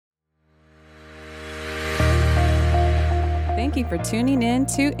thank you for tuning in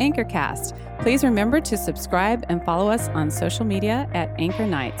to Anchorcast. Please remember to subscribe and follow us on social media at Anchor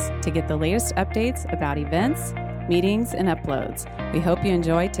Nights to get the latest updates about events, meetings, and uploads. We hope you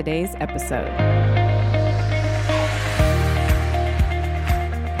enjoy today's episode.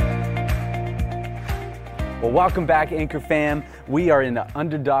 Well, welcome back, Anchor fam. We are in the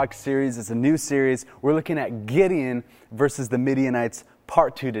Underdog series. It's a new series. We're looking at Gideon versus the Midianites,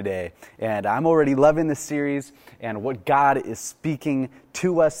 part 2 today. And I'm already loving this series and what God is speaking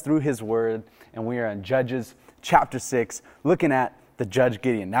to us through His Word. And we are in Judges chapter 6, looking at the judge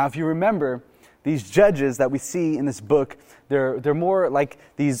Gideon. Now, if you remember, these judges that we see in this book, they're more like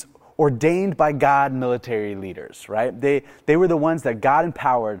these ordained by God military leaders, right? They were the ones that God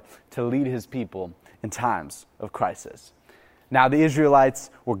empowered to lead His people in times of crisis. Now, the Israelites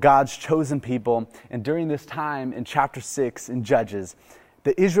were God's chosen people, and during this time in chapter 6 in Judges,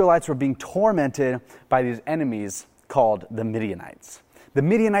 the Israelites were being tormented by these enemies called the Midianites. The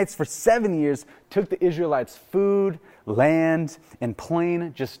Midianites for 7 years took the Israelites' food, land, and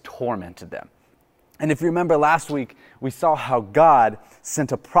plain just tormented them. And if you remember last week, we saw how God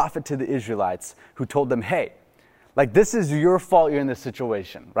sent a prophet to the Israelites who told them, hey, like, this is your fault you're in this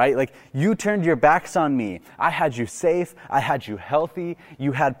situation, right? Like, you turned your backs on me. I had you safe. I had you healthy.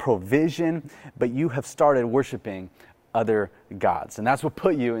 You had provision, but you have started worshiping other gods. And that's what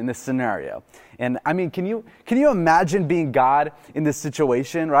put you in this scenario. And I mean, can you imagine being God in this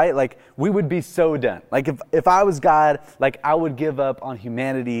situation, right? Like, we would be so done. Like, if I was God, like, I would give up on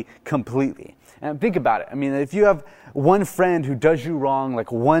humanity completely. And think about it. I mean, if you have one friend who does you wrong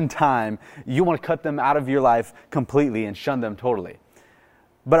like one time, you want to cut them out of your life completely and shun them totally.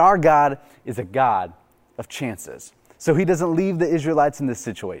 But our God is a God of chances. So He doesn't leave the Israelites in this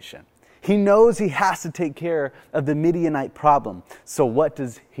situation. He knows He has to take care of the Midianite problem. So what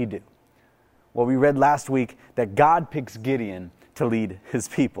does He do? Well, we read last week that God picks Gideon to lead His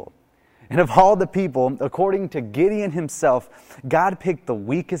people. And of all the people, according to Gideon himself, God picked the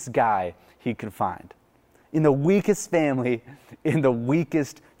weakest guy He could find. In the weakest family, in the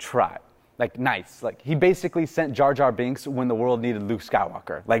weakest tribe. Like, nice. Like, He basically sent Jar Jar Binks when the world needed Luke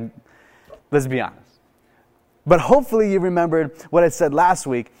Skywalker. Like, let's be honest. But hopefully you remembered what I said last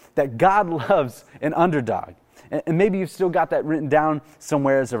week, that God loves an underdog. And maybe you've still got that written down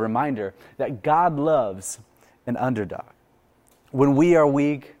somewhere as a reminder that God loves an underdog. When we are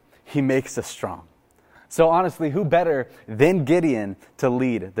weak, He makes us strong. So honestly, who better than Gideon to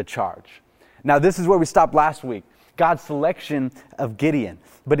lead the charge? Now, this is where we stopped last week, God's selection of Gideon.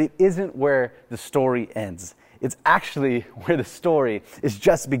 But it isn't where the story ends. It's actually where the story is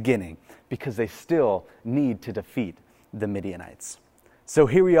just beginning, because they still need to defeat the Midianites. So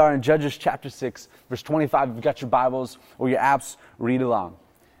here we are in Judges chapter 6, verse 25. If you've got your Bibles or your apps, read along.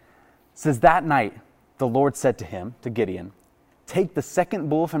 It says, that night the Lord said to him, to Gideon, take the second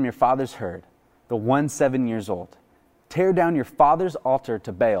bull from your father's herd, the one 7 years old. Tear down your father's altar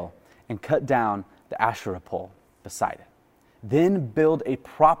to Baal and cut down the Asherah pole beside it. Then build a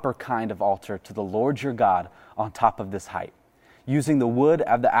proper kind of altar to the Lord your God on top of this height. Using the wood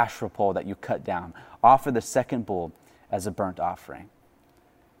of the Asherah pole that you cut down, offer the second bull as a burnt offering.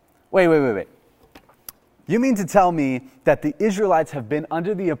 Wait. You mean to tell me that the Israelites have been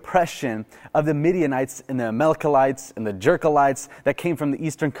under the oppression of the Midianites and the Amalekites and the Jerkelites that came from the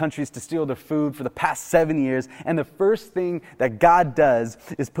eastern countries to steal their food for the past 7 years, and the first thing that God does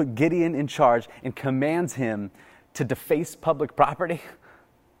is put Gideon in charge and commands him to deface public property?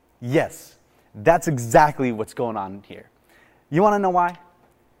 Yes, that's exactly what's going on here. You want to know why?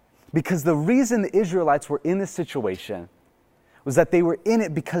 Because the reason the Israelites were in this situation was that they were in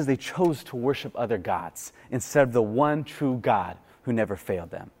it because they chose to worship other gods instead of the one true God who never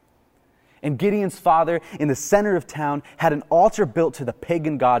failed them. And Gideon's father, in the center of town, had an altar built to the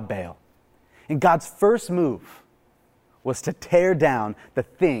pagan god Baal. And God's first move was to tear down the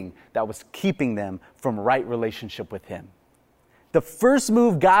thing that was keeping them from right relationship with Him. The first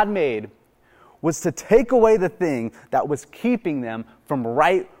move God made was to take away the thing that was keeping them from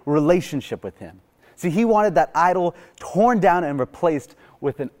right relationship with Him. See, He wanted that idol torn down and replaced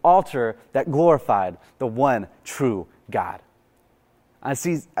with an altar that glorified the one true God. I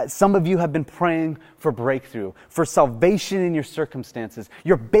see some of you have been praying for breakthrough, for salvation in your circumstances.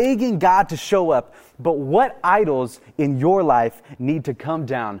 You're begging God to show up, but what idols in your life need to come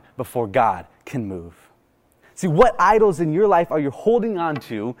down before God can move? See, what idols in your life are you holding on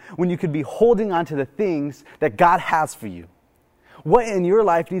to when you could be holding on to the things that God has for you? What in your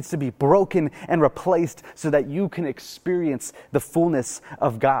life needs to be broken and replaced so that you can experience the fullness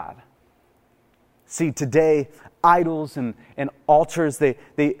of God? See, today, idols and altars, they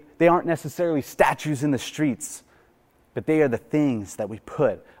aren't necessarily statues in the streets. but they are the things that we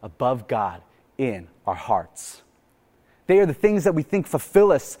put above God in our hearts. They are the things that we think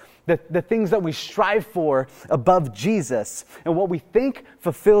fulfill us, the things that we strive for above Jesus. And what we think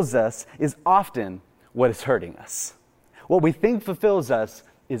fulfills us is often what is hurting us. What we think fulfills us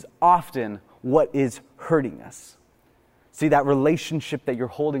is often what is hurting us. See, that relationship that you're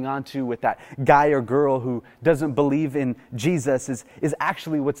holding on to with that guy or girl who doesn't believe in Jesus is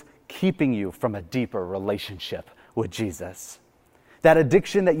actually what's keeping you from a deeper relationship with Jesus. That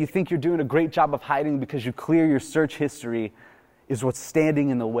addiction that you think you're doing a great job of hiding because you clear your search history is what's standing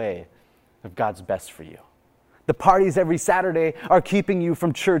in the way of God's best for you. The parties every Saturday are keeping you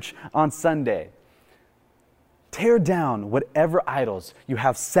from church on Sunday. Tear down whatever idols you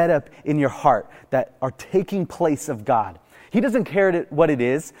have set up in your heart that are taking place of God. He doesn't care what it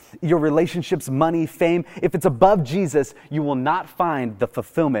is, your relationships, money, fame. If it's above Jesus, you will not find the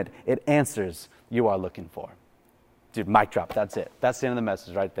fulfillment it answers you are looking for. Dude, mic drop, that's it. That's the end of the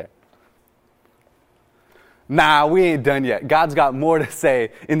message right there. Nah, we ain't done yet. God's got more to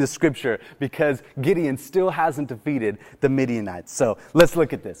say in the scripture because Gideon still hasn't defeated the Midianites. So let's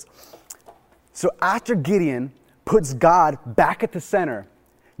look at this. So after Gideon puts God back at the center,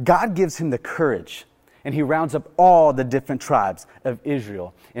 God gives him the courage, and he rounds up all the different tribes of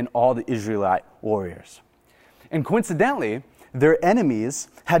Israel and all the Israelite warriors. And coincidentally, their enemies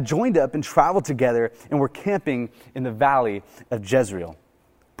had joined up and traveled together and were camping in the valley of Jezreel.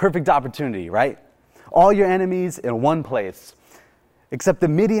 Perfect opportunity, right? All your enemies in one place. Except the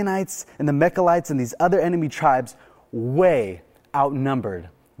Midianites and the Mechalites and these other enemy tribes way outnumbered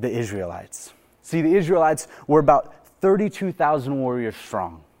the Israelites. See, the Israelites were about 32,000 warriors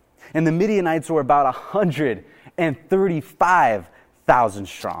strong, and the Midianites were about 135,000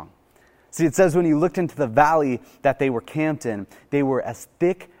 strong. See, it says when you looked into the valley that they were camped in, they were as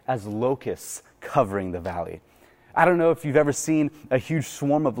thick as locusts covering the valley. I don't know if you've ever seen a huge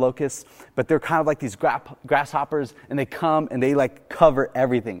swarm of locusts, but they're kind of like these grasshoppers, and they come and they like cover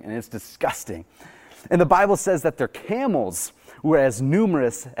everything, and it's disgusting. And the Bible says that their camels were as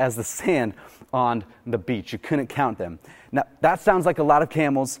numerous as the sand on the beach. You couldn't count them. Now, that sounds like a lot of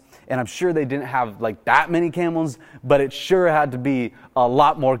camels, and I'm sure they didn't have like that many camels, but it sure had to be a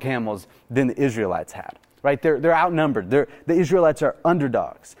lot more camels than the Israelites had, right? They're outnumbered. The Israelites are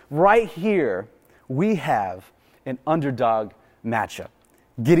underdogs. Right here, we have an underdog matchup.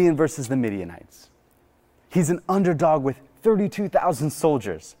 Gideon versus the Midianites. He's an underdog with 32,000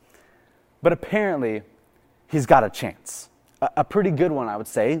 soldiers, but apparently he's got a chance. A pretty good one, I would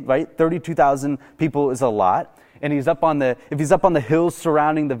say, right? 32,000 people is a lot. And if he's up on the hills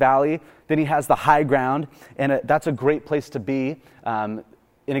surrounding the valley, then he has the high ground, and that's a great place to be. An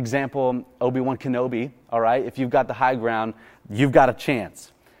example, Obi-Wan Kenobi, all right? If you've got the high ground, you've got a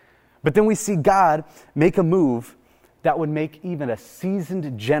chance. But then we see God make a move that would make even a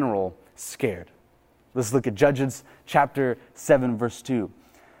seasoned general scared. Let's look at Judges chapter 7, verse 2. It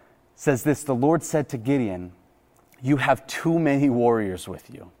says this, "The Lord said to Gideon, 'You have too many warriors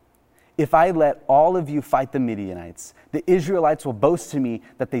with you. If I let all of you fight the Midianites, the Israelites will boast to me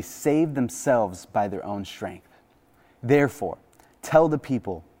that they saved themselves by their own strength. Therefore, tell the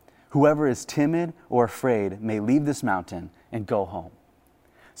people, whoever is timid or afraid may leave this mountain and go home.'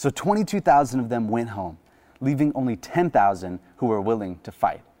 So 22,000 of them went home, leaving only 10,000 who were willing to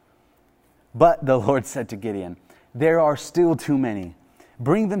fight. But the Lord said to Gideon, 'There are still too many.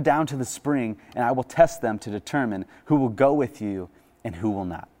 Bring them down to the spring, and I will test them to determine who will go with you and who will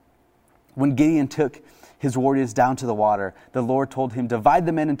not.' When Gideon took his warriors down to the water, the Lord told him, 'Divide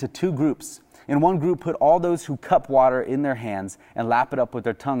the men into two groups. In one group, put all those who cup water in their hands and lap it up with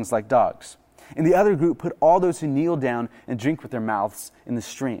their tongues like dogs. In the other group, put all those who kneel down and drink with their mouths in the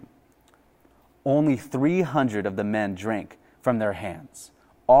stream.' Only 300 of the men drank from their hands.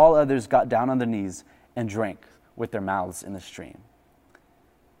 All others got down on their knees and drank with their mouths in the stream."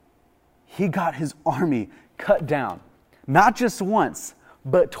 He got his army cut down, not just once,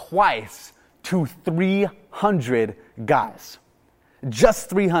 but twice, to 300 guys. Just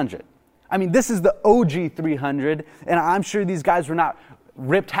 300. I mean, this is the OG 300, and I'm sure these guys were not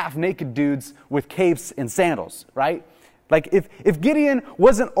ripped half-naked dudes with capes and sandals, right? Like, if Gideon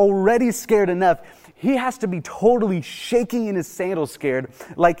wasn't already scared enough, he has to be totally shaking in his sandals scared,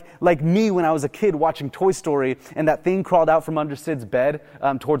 like me when I was a kid watching Toy Story and that thing crawled out from under Sid's bed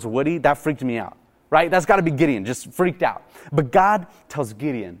towards Woody. That freaked me out, right? That's got to be Gideon, just freaked out. But God tells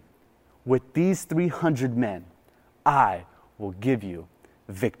Gideon, "With these 300 men, I will give you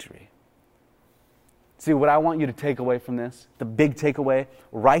victory." See, what I want you to take away from this, the big takeaway,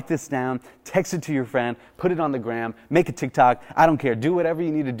 write this down, text it to your friend, put it on the gram, make a TikTok, I don't care. Do whatever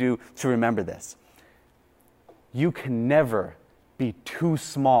you need to do to remember this. you can never be too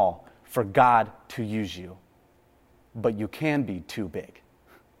small for God to use you, but you can be too big.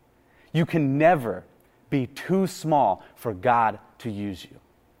 You can never be too small for God to use you,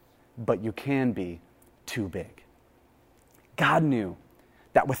 but you can be too big. God knew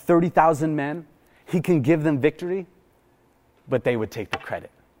that with 30,000 men, he can give them victory, but they would take the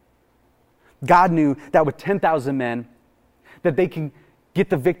credit. God knew that with 10,000 men, that they can get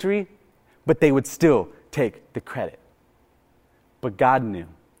the victory, but they would still take the credit. But God knew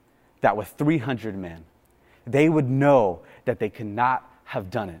that with 300 men, they would know that they could not have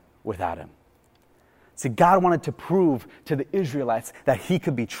done it without him. See, God wanted to prove to the Israelites that he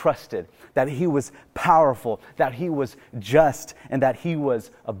could be trusted, that he was powerful, that he was just, and that he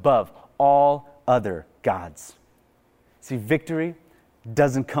was above all other gods. See, victory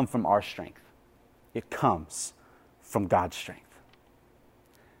doesn't come from our strength. It comes from God's strength.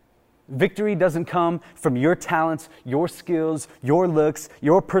 Victory doesn't come from your talents, your skills, your looks,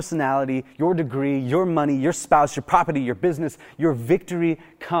 your personality, your degree, your money, your spouse, your property, your business. Your victory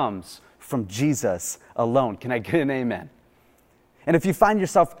comes from Jesus alone. Can I get an amen? And if you find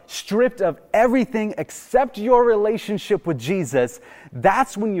yourself stripped of everything except your relationship with Jesus,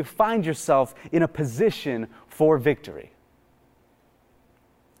 that's when you find yourself in a position for victory.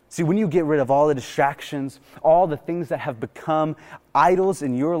 See, when you get rid of all the distractions, all the things that have become idols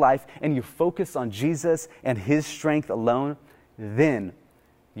in your life, and you focus on Jesus and his strength alone, then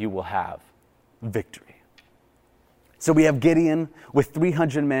you will have victory. So we have Gideon with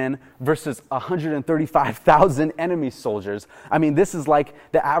 300 men versus 135,000 enemy soldiers. I mean, this is like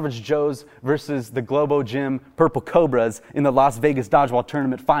the average Joes versus the Globo Gym Purple Cobras in the Las Vegas Dodgeball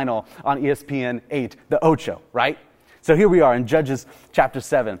Tournament final on ESPN 8, the Ocho, right? So here we are in Judges chapter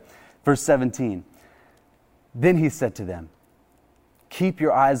 7, verse 17. Then he said to them, "Keep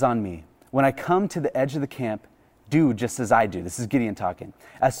your eyes on me. When I come to the edge of the camp, do just as I do." This is Gideon talking.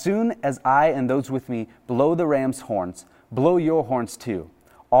 "As soon as I and those with me blow the ram's horns, blow your horns too,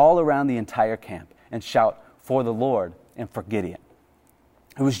 all around the entire camp, and shout for the Lord and for Gideon."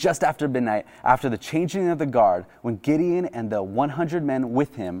 It was just after midnight, after the changing of the guard, when Gideon and the 100 men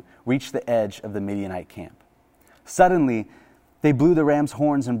with him reached the edge of the Midianite camp. Suddenly, they blew the ram's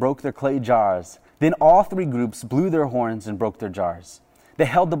horns and broke their clay jars. Then all three groups blew their horns and broke their jars. They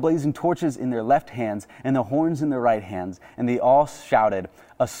held the blazing torches in their left hands and the horns in their right hands, and they all shouted,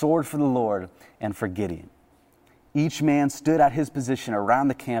 "A sword for the Lord and for Gideon." Each man stood at his position around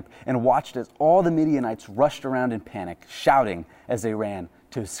the camp and watched as all the Midianites rushed around in panic, shouting as they ran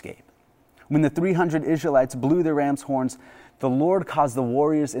to escape. When the 300 Israelites blew their ram's horns, the Lord caused the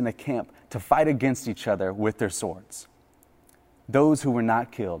warriors in the camp to fight against each other with their swords. Those who were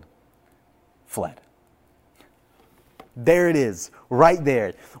not killed fled. There it is, right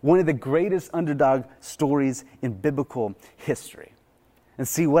there. One of the greatest underdog stories in biblical history. And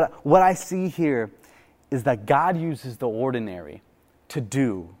see, what I see here is that God uses the ordinary to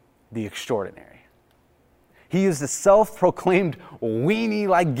do the extraordinary. He used a self-proclaimed weenie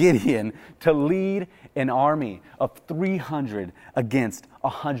like Gideon to lead an army of 300 against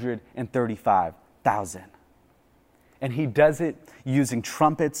 135,000. And he does it using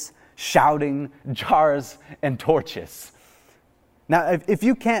trumpets, shouting, jars, and torches. Now, if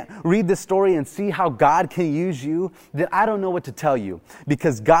you can't read this story and see how God can use you, then I don't know what to tell you,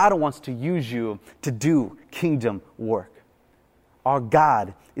 because God wants to use you to do kingdom work. Our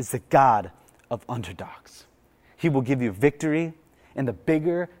God is the God of underdogs. He will give you victory, and the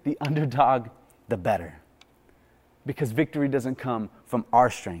bigger the underdog, the better. Because victory doesn't come from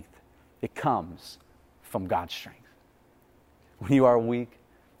our strength. It comes from God's strength. When you are weak,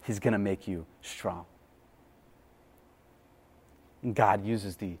 he's going to make you strong. And God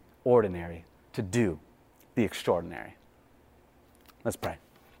uses the ordinary to do the extraordinary. Let's pray.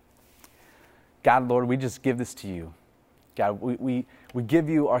 God, Lord, we just give this to you. God, we give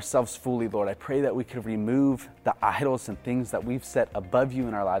you ourselves fully, Lord. I pray that we could remove the idols and things that we've set above you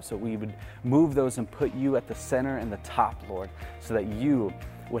in our lives, so we would move those and put you at the center and the top, Lord, so that you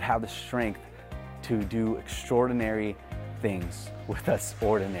would have the strength to do extraordinary things with us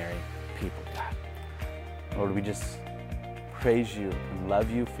ordinary people, God. Lord, we just praise you and love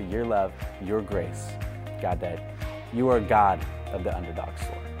you for your love, your grace, God, that you are God of the underdogs,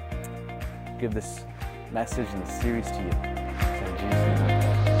 Lord. Give this message and the series to you. In Jesus' name.